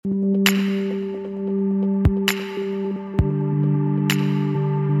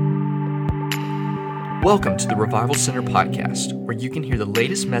Welcome to the Revival Center podcast, where you can hear the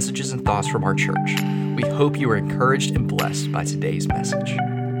latest messages and thoughts from our church. We hope you are encouraged and blessed by today's message.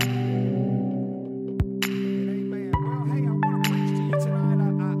 Amen. Well, hey, I want to preach to you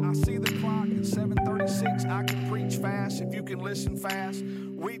tonight. I see the clock at 7:36. I can preach fast if you can listen fast.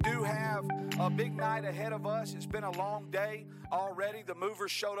 We do have a big night ahead of us. It's been a long day already. The movers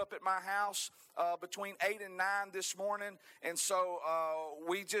showed up at my house between 8 and 9 this morning, and so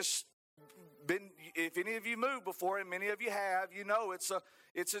we just been, if any of you moved before, and many of you have, you know it's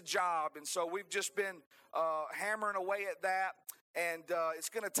a job. And so we've just been hammering away at that, and it's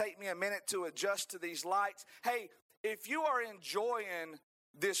going to take me a minute to adjust to these lights. Hey, if you are enjoying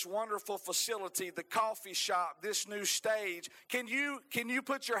this wonderful facility, the coffee shop, this new stage, can you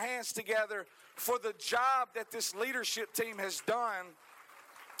put your hands together for the job that this leadership team has done?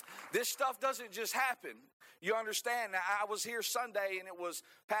 This stuff doesn't just happen. You understand? Now, I was here Sunday, and it wasn't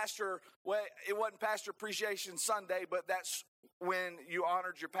Pastor Appreciation Sunday, but that's when you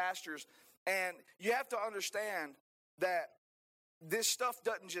honored your pastors. And you have to understand that this stuff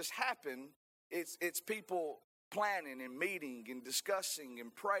doesn't just happen. It's people planning and meeting and discussing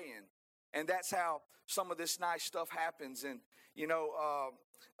and praying. And that's how some of this nice stuff happens. And, you know,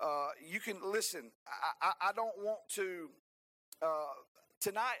 you can listen. I don't want to,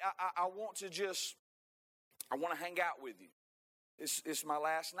 tonight, I want to just, I want to hang out with you. It's my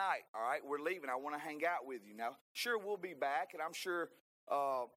last night, all right? We're leaving. I want to hang out with you. Now, sure, we'll be back, and I'm sure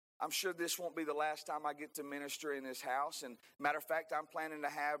this won't be the last time I get to minister in this house. And matter of fact, I'm planning to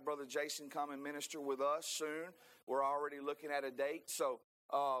have Brother Jason come and minister with us soon. We're already looking at a date. So,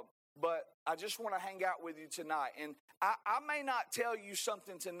 but I just want to hang out with you tonight. And I may not tell you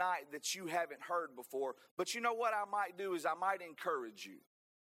something tonight that you haven't heard before, but you know what I might do is I might encourage you.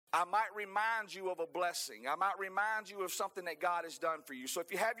 I might remind you of a blessing. I might remind you of something that God has done for you. So if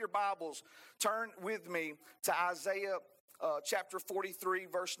you have your Bibles, turn with me to Isaiah chapter 43,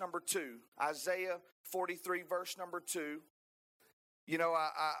 verse number 2. Isaiah 43, verse number 2. You know,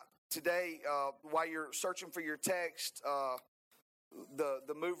 today, while you're searching for your text,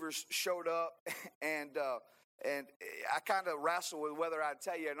 the movers showed up, and I kind of wrestled with whether I'd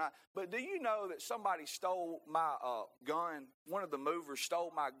tell you or not. But do you know that somebody stole my gun? One of the movers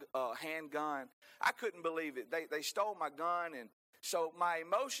stole my handgun. I couldn't believe it. They stole my gun, and so my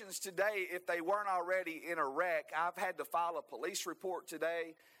emotions today, if they weren't already in a wreck, I've had to file a police report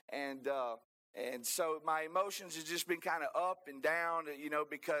today, and so my emotions have just been kind of up and down, you know,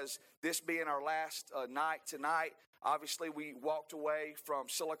 because this being our last night tonight. Obviously, we walked away from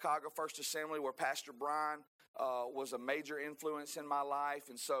Sylacauga First Assembly, where Pastor Brian was a major influence in my life,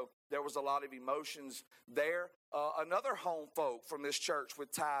 and so there was a lot of emotions there. Another home folk from this church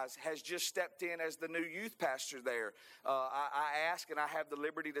with ties has just stepped in as the new youth pastor there. I ask, and I have the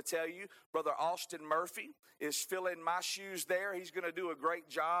liberty to tell you, Brother Austin Murphy is filling my shoes there. He's going to do a great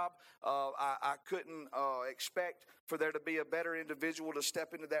job. I couldn't expect for there to be a better individual to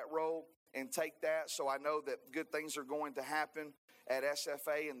step into that role and take that, so I know that good things are going to happen at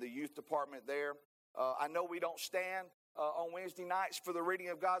SFA and the youth department there. I know we don't stand on Wednesday nights for the reading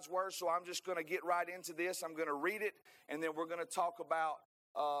of God's Word, so I'm just going to get right into this. I'm going to read it, and then we're going to talk about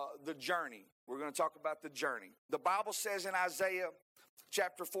the journey. We're going to talk about the journey. The Bible says in Isaiah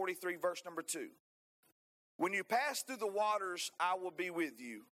chapter 43, verse number 2, "When you pass through the waters, I will be with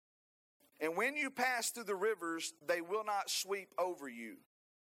you. And when you pass through the rivers, they will not sweep over you.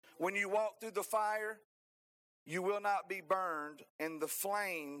 When you walk through the fire, you will not be burned, and the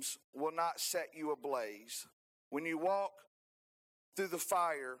flames will not set you ablaze." When you walk through the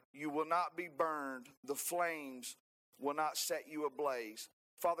fire, you will not be burned. The flames will not set you ablaze.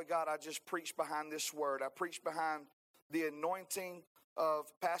 Father God, I just preach behind this word. I preach behind the anointing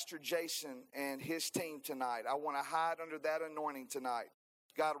of Pastor Jason and his team tonight. I want to hide under that anointing tonight.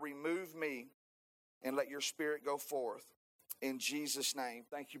 God, remove me and let your spirit go forth. In Jesus' name.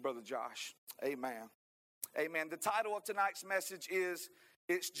 Thank you, Brother Josh. Amen. Amen. The title of tonight's message is,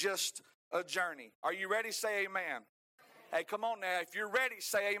 It's Just a Journey. Are you ready? Say amen. Hey, come on now. If you're ready,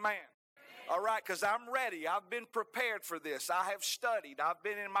 say amen. All right, because I'm ready. I've been prepared for this. I have studied. I've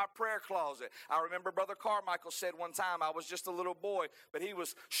been in my prayer closet. I remember Brother Carmichael said one time, I was just a little boy, but he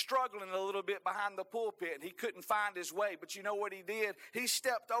was struggling a little bit behind the pulpit, and he couldn't find his way. But you know what he did? He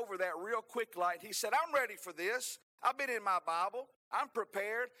stepped over that real quick light. He said, I'm ready for this. I've been in my Bible. I'm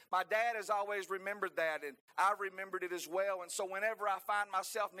prepared. My dad has always remembered that, and I remembered it as well. And so whenever I find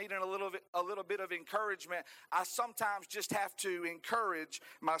myself needing a little bit of encouragement, I sometimes just have to encourage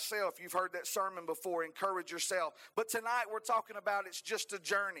myself. You've heard that sermon before, encourage yourself. But tonight we're talking about it's just a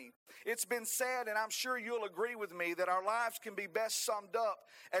journey. It's been said, and I'm sure you'll agree with me, that our lives can be best summed up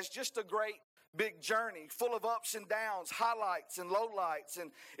as just a great big journey full of ups and downs, highlights and lowlights.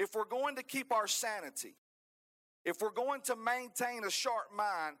 And if we're going to keep our sanity, if we're going to maintain a sharp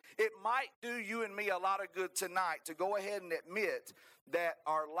mind, it might do you and me a lot of good tonight to go ahead and admit that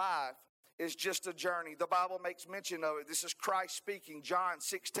our life is just a journey. The Bible makes mention of it. This is Christ speaking, John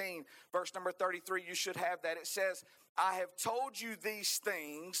 16, verse number 33. You should have that. It says, I have told you these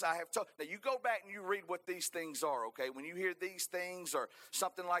things. Now you go back and you read what these things are, okay? When you hear these things or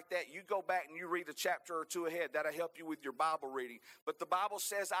something like that, you go back and you read a chapter or two ahead. That'll help you with your Bible reading. But the Bible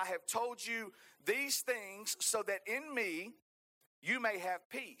says, I have told you these things so that in me you may have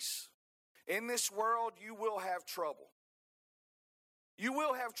peace. In this world you will have trouble. You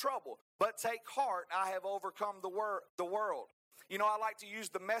will have trouble, but take heart, I have overcome the world. You know, I like to use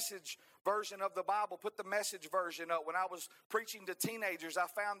the Message version of the Bible, put the Message version up. When I was preaching to teenagers, I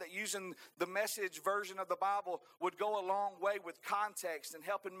found that using the Message version of the Bible would go a long way with context and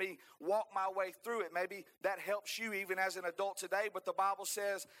helping me walk my way through it. Maybe that helps you even as an adult today, but the Bible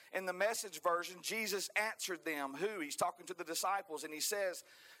says in the Message version, Jesus answered them. Who? He's talking to the disciples, and he says,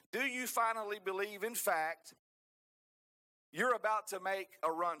 do you finally believe, in fact, you're about to make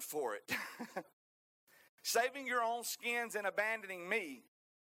a run for it? Saving your own skins and abandoning me,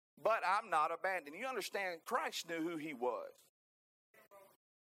 but I'm not abandoned. You understand, Christ knew who he was.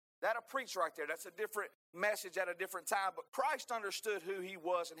 That'll preach right there. That's a different message at a different time, but Christ understood who he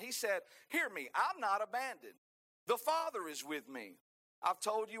was, and he said, hear me, I'm not abandoned. The Father is with me. I've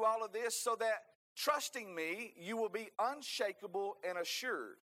told you all of this so that trusting me, you will be unshakable and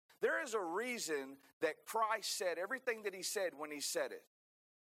assured. There is a reason that Christ said everything that he said when he said it.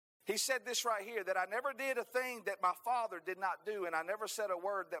 He said this right here, that I never did a thing that my Father did not do, and I never said a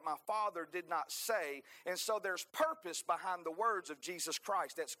word that my Father did not say. And so there's purpose behind the words of Jesus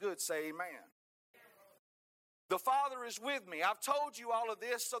Christ. That's good. Say amen. The Father is with me. I've told you all of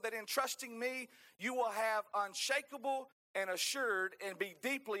this so that in trusting me, you will have unshakable and assured and be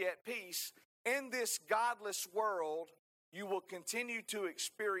deeply at peace. In this godless world, you will continue to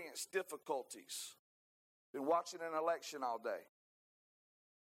experience difficulties. Been watching an election all day.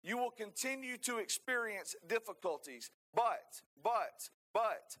 You will continue to experience difficulties, but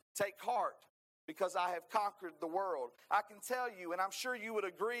take heart because I have conquered the world. I can tell you, and I'm sure you would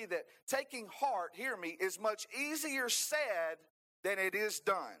agree, that taking heart, hear me, is much easier said than it is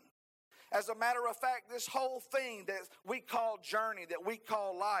done. As a matter of fact, this whole thing that we call journey, that we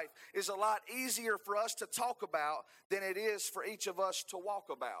call life, is a lot easier for us to talk about than it is for each of us to walk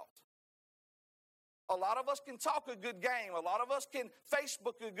about. A lot of us can talk a good game. A lot of us can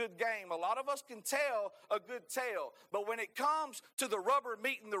Facebook a good game. A lot of us can tell a good tale. But when it comes to the rubber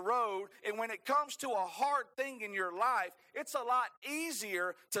meeting the road, and when it comes to a hard thing in your life, it's a lot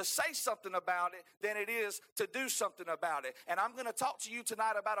easier to say something about it than it is to do something about it. And I'm going to talk to you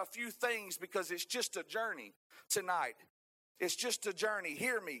tonight about a few things because it's just a journey tonight. It's just a journey.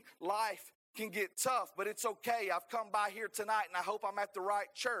 Hear me. Life can get tough, but it's okay. I've come by here tonight, and I hope I'm at the right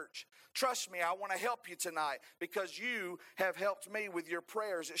church. Trust me, I want to help you tonight because you have helped me with your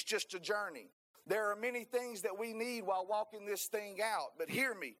prayers. It's just a journey. There are many things that we need while walking this thing out, but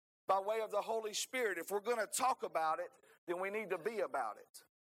hear me, by way of the Holy Spirit, if we're going to talk about it, then we need to be about it.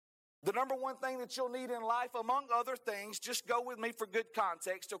 The number one thing that you'll need in life, among other things, just go with me for good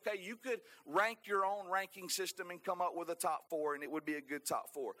context, okay? You could rank your own ranking system and come up with a top 4, and it would be a good top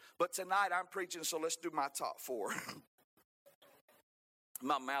 4. But tonight I'm preaching, so let's do my top 4.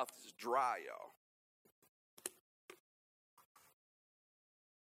 My mouth is dry, y'all.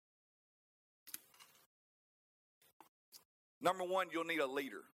 Number one, you'll need a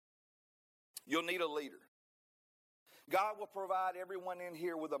leader. You'll need a leader. God will provide everyone in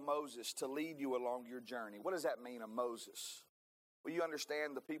here with a Moses to lead you along your journey. What does that mean, a Moses? Well, you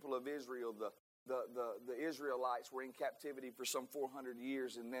understand the people of Israel, the Israelites were in captivity for some 400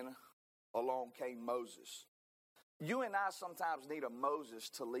 years, and then along came Moses. You and I sometimes need a Moses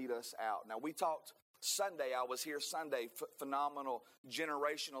to lead us out. Now, we talked Sunday, I was here Sunday, phenomenal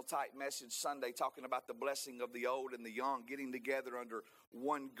generational type message Sunday, talking about the blessing of the old and the young, getting together under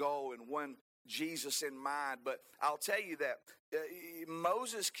one goal and one Jesus in mind. But I'll tell you that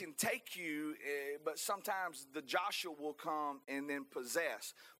Moses can take you, but sometimes the Joshua will come and then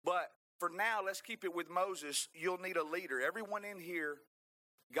possess. But for now, let's keep it with Moses. You'll need a leader. Everyone in here,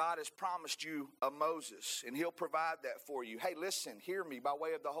 God has promised you a Moses, and he'll provide that for you. Hey, listen, hear me by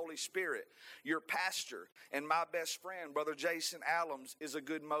way of the Holy Spirit. Your pastor and my best friend, Brother Jason Allums, is a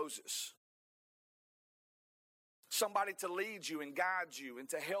good Moses. Somebody to lead you and guide you and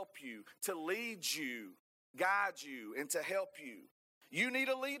to help you, to lead you, guide you, and to help you. You need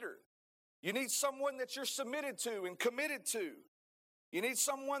a leader. You need someone that you're submitted to and committed to. You need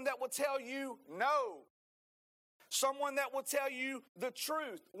someone that will tell you no. Someone that will tell you the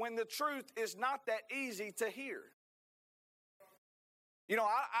truth when the truth is not that easy to hear. You know,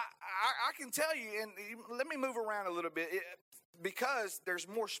 I can tell you, and let me move around a little bit, because there's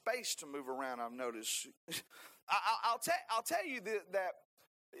more space to move around, I've noticed. I'll tell you that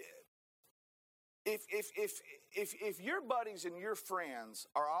if your buddies and your friends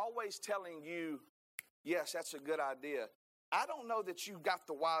are always telling you, yes, that's a good idea, I don't know that you got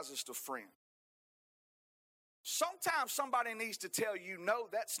the wisest of friends. Sometimes somebody needs to tell you, no,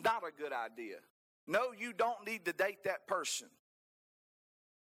 that's not a good idea. No, you don't need to date that person.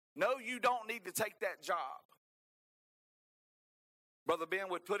 No, you don't need to take that job. Brother Ben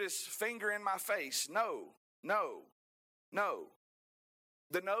would put his finger in my face. No, no, no.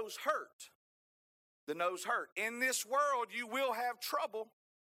 The no's hurt. The no's hurt. In this world, you will have trouble.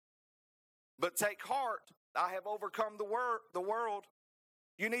 But take heart. I have overcome the world.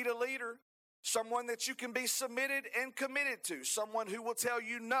 You need a leader. Someone that you can be submitted and committed to. Someone who will tell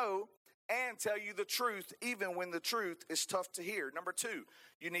you no and tell you the truth even when the truth is tough to hear. Number 2,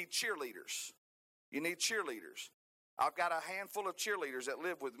 you need cheerleaders. You need cheerleaders. I've got a handful of cheerleaders that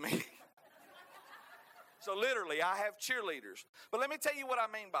live with me. So literally, I have cheerleaders. But let me tell you what I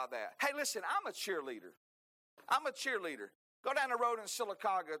mean by that. Hey, listen, I'm a cheerleader. I'm a cheerleader. Go down the road in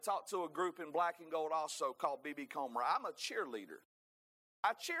Sylacauga, talk to a group in black and gold also called BB Comer. I'm a cheerleader.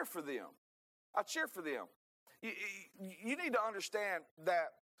 I cheer for them. I cheer for them. You need to understand that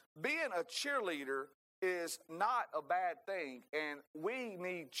being a cheerleader is not a bad thing, and we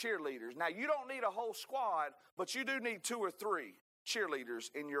need cheerleaders. Now, you don't need a whole squad, but you do need 2 or 3 cheerleaders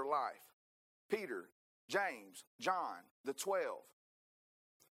in your life. Peter, James, John, the 12.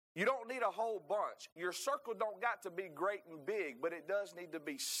 You don't need a whole bunch. Your circle don't got to be great and big, but it does need to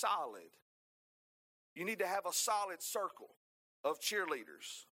be solid. You need to have a solid circle of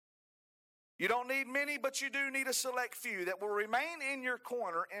cheerleaders. You don't need many, but you do need a select few that will remain in your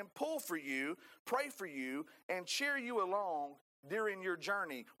corner and pull for you, pray for you, and cheer you along during your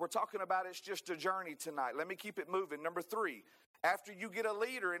journey. We're talking about it's just a journey tonight. Let me keep it moving. Number 3, after you get a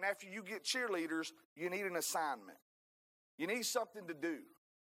leader and after you get cheerleaders, you need an assignment. You need something to do.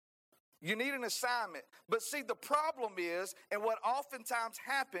 You need an assignment. But see, the problem is, and what oftentimes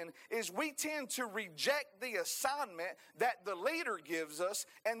happens is we tend to reject the assignment that the leader gives us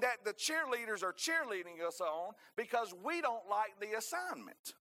and that the cheerleaders are cheerleading us on because we don't like the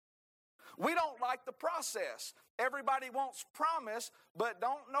assignment. We don't like the process. Everybody wants promise, but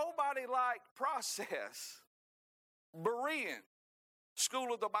don't nobody like process. Berean,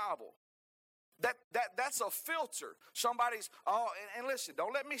 School of the Bible. That's a filter. Somebody's, and listen,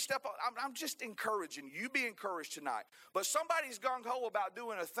 don't let me step up. I'm just encouraging you. Be encouraged tonight. But somebody's gung-ho about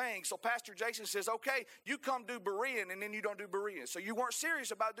doing a thing, so Pastor Jason says, okay, you come do Berean, and then you don't do Berean. So you weren't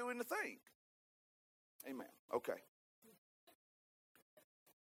serious about doing the thing. Amen. Okay.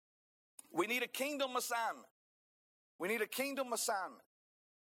 We need a kingdom assignment. We need a kingdom assignment.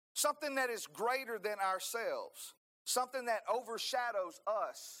 Something that is greater than ourselves. Something that overshadows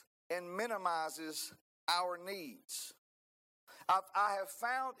us and minimizes our needs. I have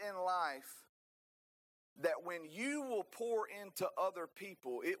found in life that when you will pour into other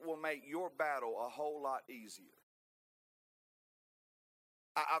people, it will make your battle a whole lot easier.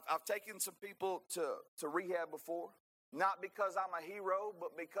 I've taken some people to rehab before, not because I'm a hero,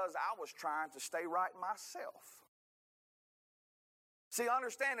 but because I was trying to stay right myself. See,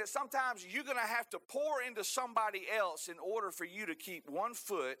 understand that sometimes you're going to have to pour into somebody else in order for you to keep one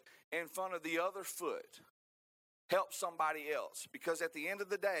foot in front of the other foot. Help somebody else. Because at the end of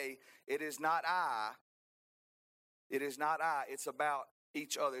the day, it is not I. It is not I. It's about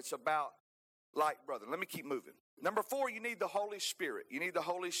each other. It's about like brother. Let me keep moving. Number 4, you need the Holy Spirit. You need the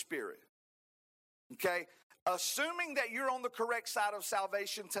Holy Spirit. Okay? Assuming that you're on the correct side of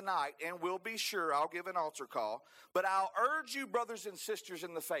salvation tonight, and we'll be sure, I'll give an altar call, but I'll urge you, brothers and sisters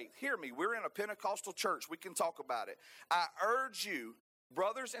in the faith, hear me, we're in a Pentecostal church, we can talk about it. I urge you,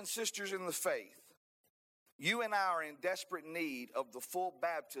 brothers and sisters in the faith, you and I are in desperate need of the full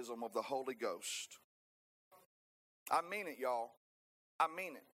baptism of the Holy Ghost. I mean it, y'all. I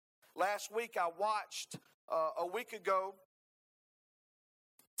mean it. Last week I watched, a week ago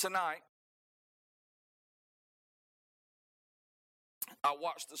tonight, I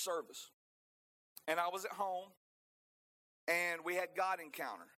watched the service, and I was at home, and we had God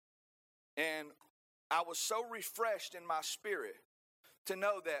encounter, and I was so refreshed in my spirit to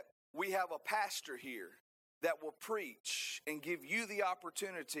know that we have a pastor here that will preach and give you the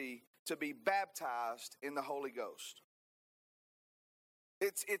opportunity to be baptized in the Holy Ghost.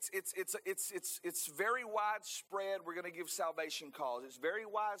 It's very widespread. We're going to give salvation calls. It's very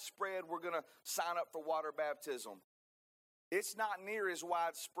widespread. We're going to sign up for water baptism. It's not near as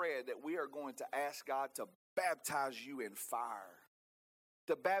widespread that we are going to ask God to baptize you in fire,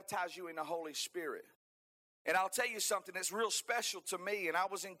 to baptize you in the Holy Spirit. And I'll tell you something that's real special to me, and I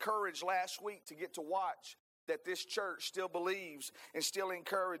was encouraged last week to get to watch that this church still believes and still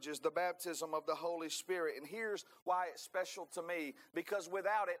encourages the baptism of the Holy Spirit. And here's why it's special to me, because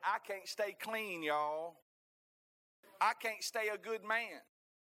without it, I can't stay clean, y'all. I can't stay a good man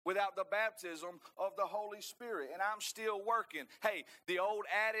without the baptism of the Holy Spirit. And I'm still working. Hey, the old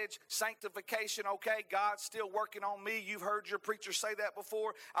adage, sanctification, okay, God's still working on me. You've heard your preacher say that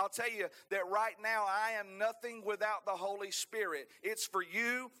before. I'll tell you that right now I am nothing without the Holy Spirit. It's for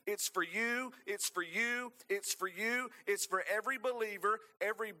you, it's for you, it's for you, it's for you, it's for every believer,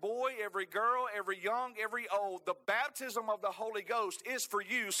 every boy, every girl, every young, every old. The baptism of the Holy Ghost is for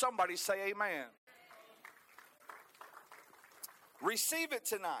you. Somebody say amen. Receive it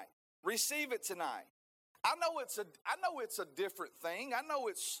tonight. Receive it tonight. I know it's a different thing. I know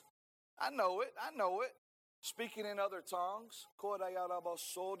it. Speaking in other tongues. I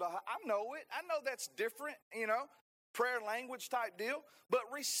know it. I know that's different, prayer language type deal.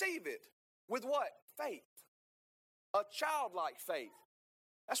 But receive it with what? Faith. A childlike faith.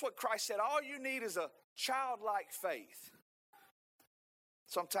 That's what Christ said. All you need is a childlike faith.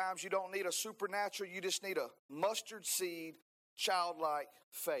 Sometimes you don't need a supernatural. You just need a mustard seed childlike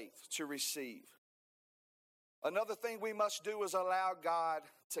faith to receive. Another thing we must do is allow God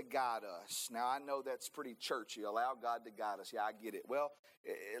to guide us. Now I know that's pretty churchy. Allow God to guide us. Yeah, I get it. Well,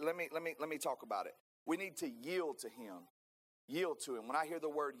 let me talk about it. We need to yield to Him. Yield to Him. When I hear the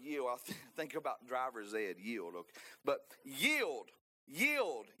word yield, I think about driver's ed. Yield. Okay, but yield.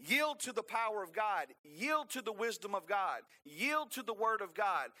 Yield to the power of God. Yield to the wisdom of God. Yield to the word of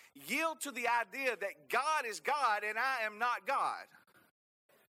God. Yield to the idea that God is God and I am not God.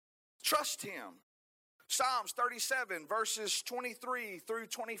 Trust Him. Psalms 37 verses 23 through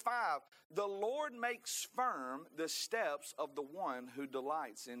 25. The Lord makes firm the steps of the one who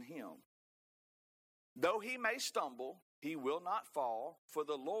delights in Him. Though he may stumble, he will not fall, for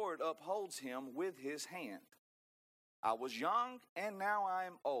the Lord upholds him with His hand. I was young and now I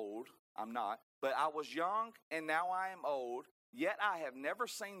am old. I'm not, but I was young and now I am old. Yet I have never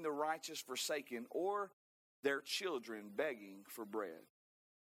seen the righteous forsaken or their children begging for bread.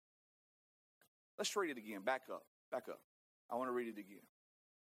 Let's read it again. Back up. I want to read it again.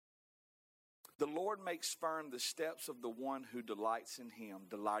 The Lord makes firm the steps of the one who delights in Him,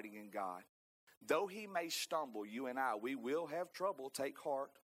 delighting in God. Though he may stumble, you and I, we will have trouble. Take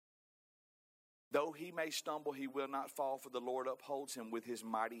heart. Though he may stumble, he will not fall, for the Lord upholds him with His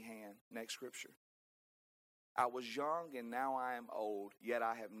mighty hand. Next scripture. I was young and now I am old, yet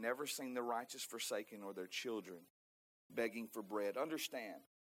I have never seen the righteous forsaken or their children begging for bread. Understand,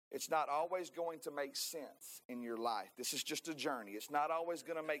 it's not always going to make sense in your life. This is just a journey. It's not always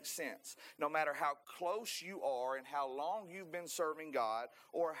going to make sense. No matter how close you are and how long you've been serving God,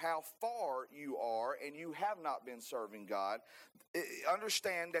 or how far you are and you have not been serving God,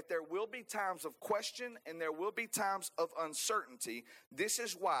 understand that there will be times of question and there will be times of uncertainty. This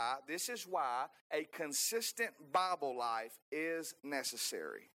is why a consistent Bible life is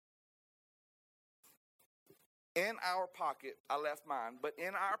necessary. In our pocket, I left mine, but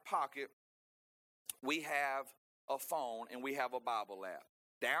in our pocket, we have a phone and we have a Bible app.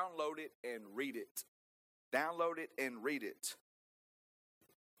 Download it and read it. Download it and read it.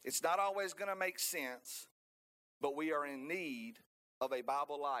 It's not always going to make sense, but we are in need of a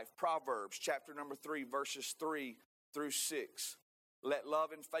Bible life. Proverbs chapter number 3, verses 3 through 6. Let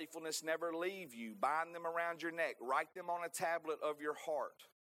love and faithfulness never leave you. Bind them around your neck. Write them on a tablet of your heart.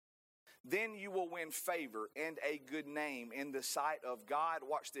 Then you will win favor and a good name in the sight of God.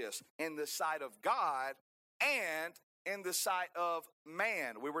 Watch this. In the sight of God and in the sight of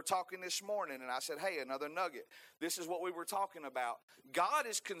man. We were talking this morning and I said, hey, another nugget. This is what we were talking about. God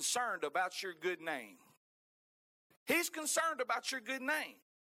is concerned about your good name. He's concerned about your good name.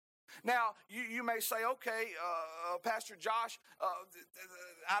 Now, you may say, okay, Pastor Josh,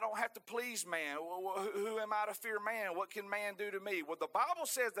 I don't have to please man. Who am I to fear man? What can man do to me? Well, the Bible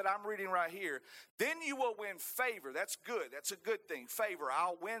says that I'm reading right here. Then you will win favor. That's good. That's a good thing. Favor.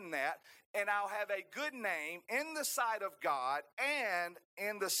 I'll win that. And I'll have a good name in the sight of God and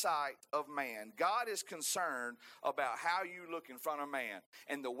in the sight of man. God is concerned about how you look in front of man.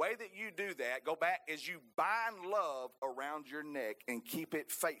 And the way that you do that, go back, is you bind love around your neck and keep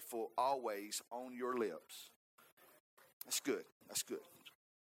it faithful always on your lips. That's good. That's good.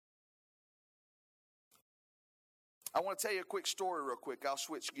 I want to tell you a quick story real quick. I'll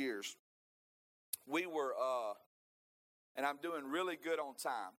switch gears. We were, and I'm doing really good on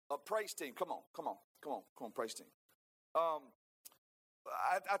time. Praise team, come on, praise team. I'll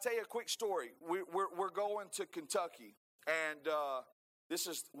tell you a quick story. We're going to Kentucky, and this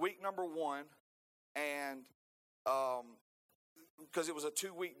is week number 1, and because it was a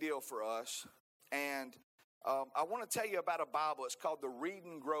 2-week deal for us, and I want to tell you about a Bible. It's called the Read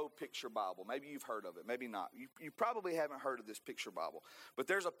and Grow Picture Bible. Maybe you've heard of it, maybe not. You probably haven't heard of this picture Bible, but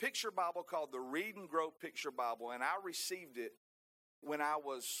there's a picture Bible called the Read and Grow Picture Bible, and I received it when I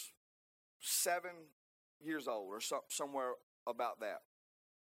was 7 years old or somewhere about that.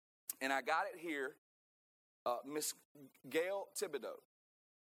 And I got it here. Miss Gail Thibodeau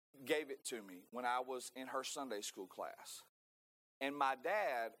gave it to me when I was in her Sunday school class. And my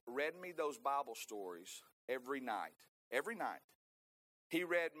dad read me those Bible stories every night. Every night. He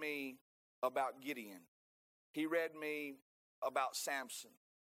read me about Gideon. He read me about Samson.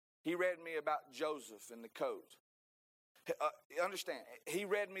 He read me about Joseph and the coat. Understand, he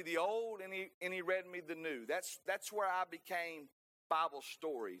read me the old and he read me the new. That's where I became Bible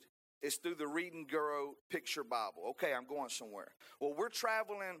storied. It's through the Read and Grow Picture Bible. Okay, I'm going somewhere. Well, we're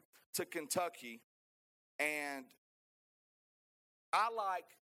traveling to Kentucky, and I like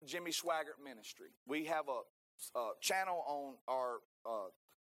Jimmy Swaggart Ministry. We have a channel on our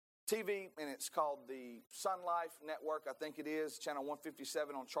TV, and it's called the Sun Life Network, I think it is, channel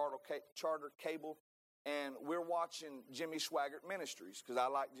 157 on Charter Cable. And we're watching Jimmy Swaggart Ministries because I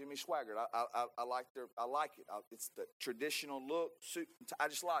like Jimmy Swaggart. I like it. It's the traditional look. I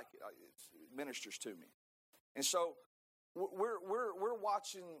just like it. It ministers to me. And so we're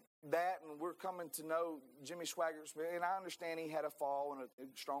watching that, and we're coming to know Jimmy Swaggart. And I understand he had a fall and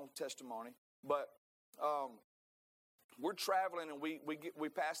a strong testimony. But we're traveling, and we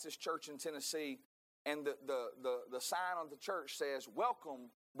pass this church in Tennessee, and the sign on the church says,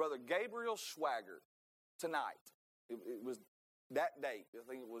 "Welcome, Brother Gabriel Swaggart." Tonight. It was that date. I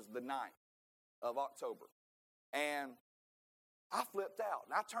think it was the 9th of October. And I flipped out.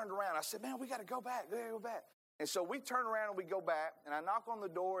 And I turned around. I said, man, we got to go back. We got to go back. And so we turn around and we go back. And I knock on the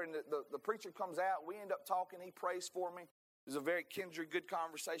door, and the preacher comes out. We end up talking. He prays for me. It was a very kindred, good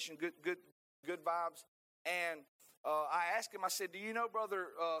conversation, good vibes. And I asked him, I said, do you know Brother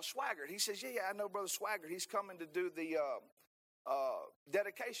Swaggart? He says, yeah, I know Brother Swaggart. He's coming to do the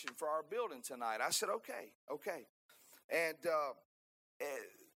dedication for our building tonight. I said, okay. And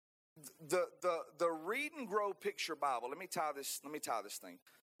the Read and Grow Picture Bible, let me tie this thing.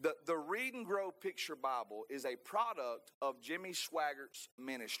 The Read and Grow Picture Bible is a product of Jimmy Swaggart's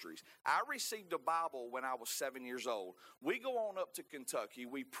ministries. I received a Bible when I was 7 years old. We go on up to Kentucky.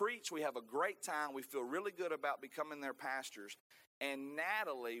 We preach. We have a great time. We feel really good about becoming their pastors. And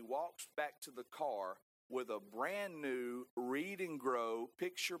Natalie walks back to the car with a brand new Read and Grow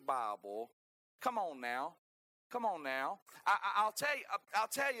Picture Bible. Come on now. I'll tell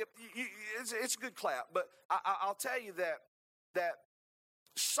you, it's a good clap, but I'll tell you that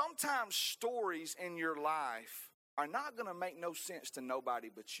sometimes stories in your life are not going to make no sense to nobody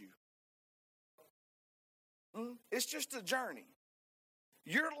but you. It's just a journey.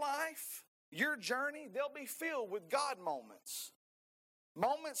 Your life, your journey, they'll be filled with God moments.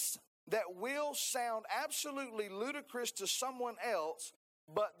 Moments that will sound absolutely ludicrous to someone else,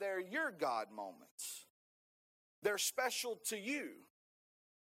 but they're your God moments. They're special to you.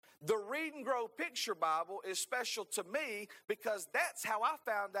 The Read and Grow Picture Bible is special to me because that's how I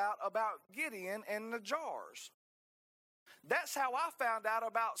found out about Gideon and the jars. That's how I found out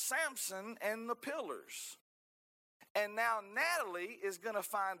about Samson and the pillars. And now Natalie is going to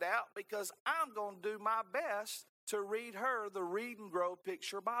find out because I'm going to do my best to read her the Read and Grow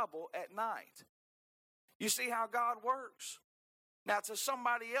Picture Bible at night. You see how God works? Now, to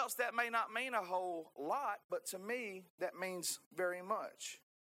somebody else, that may not mean a whole lot, but to me, that means very much.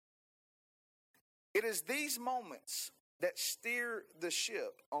 It is these moments that steer the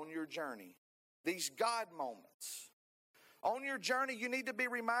ship on your journey, these God moments. On your journey, you need to be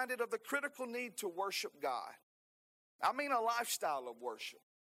reminded of the critical need to worship God. I mean a lifestyle of worship.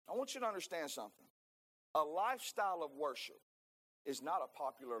 I want you to understand something. A lifestyle of worship is not a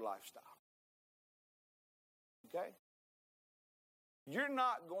popular lifestyle. Okay? You're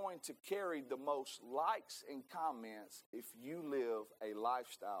not going to carry the most likes and comments if you live a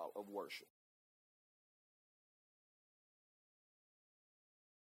lifestyle of worship.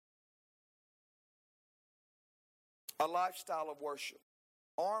 A lifestyle of worship.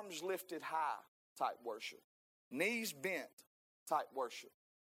 Arms lifted high type worship. Knees bent type worship.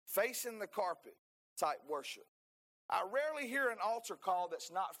 Facing the carpet type worship. I rarely hear an altar call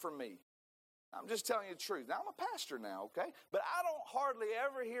that's not for me. I'm just telling you the truth. Now, I'm a pastor now, okay? But I don't hardly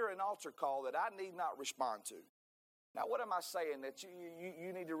ever hear an altar call that I need not respond to. Now, what am I saying? That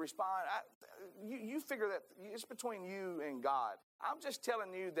you need to respond? You figure that it's between you and God. I'm just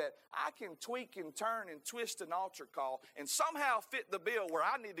telling you that I can tweak and turn and twist an altar call and somehow fit the bill where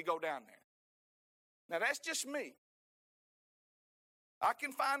I need to go down there. Now, that's just me. I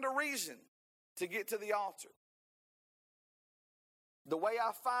can find a reason to get to the altar. The way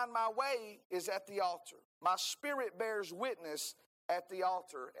I find my way is at the altar. My spirit bears witness at the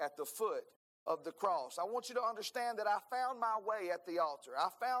altar, at the foot of the cross. I want you to understand that I found my way at the altar. I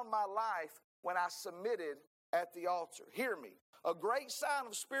found my life when I submitted at the altar. Hear me. A great sign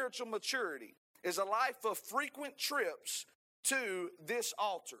of spiritual maturity is a life of frequent trips to this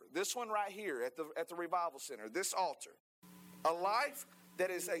altar. This one right here at the Revival Center, this altar. A life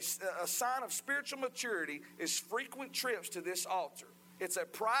that is a sign of spiritual maturity is frequent trips to this altar. It's a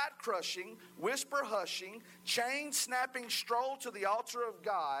pride-crushing, whisper-hushing, chain-snapping stroll to the altar of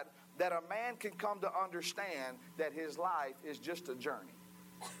God that a man can come to understand that his life is just a journey.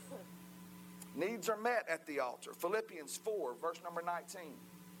 Needs are met at the altar. Philippians 4, verse number 19.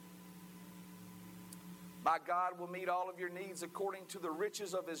 My God will meet all of your needs according to the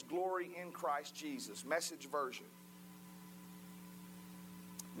riches of His glory in Christ Jesus. Message version.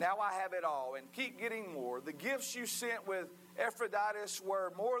 Now I have it all and keep getting more. The gifts you sent with Epaphroditus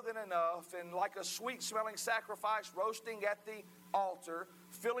were more than enough, and like a sweet-smelling sacrifice roasting at the altar,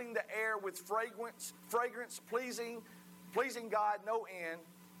 filling the air with fragrance, pleasing God no end.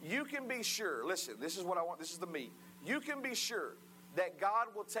 You can be sure, listen, this is what I want, this is the meat. You can be sure that God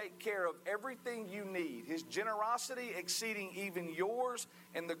will take care of everything you need, His generosity exceeding even yours,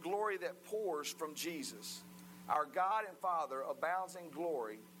 and the glory that pours from Jesus. Our God and Father abounds in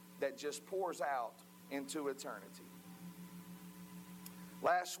glory that just pours out into eternity.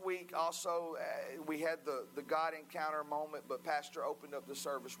 Last week also we had the God encounter moment, but Pastor opened up the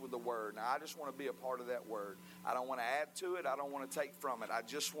service with the Word. Now I just want to be a part of that Word. I don't want to add to it. I don't want to take from it. I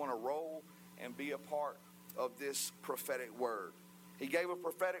just want to roll and be a part of this prophetic Word. He gave a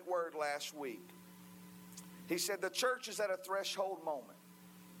prophetic word last week. He said the church is at a threshold moment.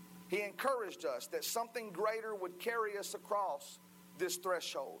 He encouraged us that something greater would carry us across this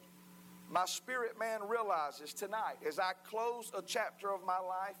threshold. My spirit man realizes tonight, as I close a chapter of my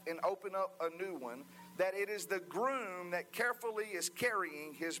life and open up a new one, that it is the groom that carefully is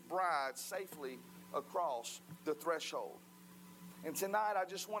carrying his bride safely across the threshold. And tonight, I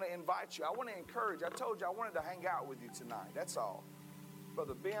just want to invite you. I want to encourage you. I told you I wanted to hang out with you tonight. That's all.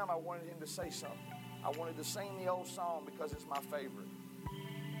 Brother Bim, I wanted him to say something. I wanted to sing the old song because it's my favorite.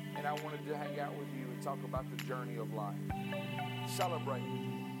 And I wanted to hang out with you and talk about the journey of life. Celebrate with you.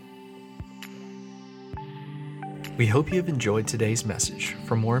 We hope you have enjoyed today's message.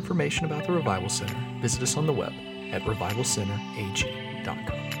 For more information about the Revival Center, visit us on the web at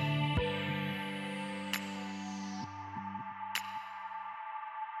revivalcenterag.com.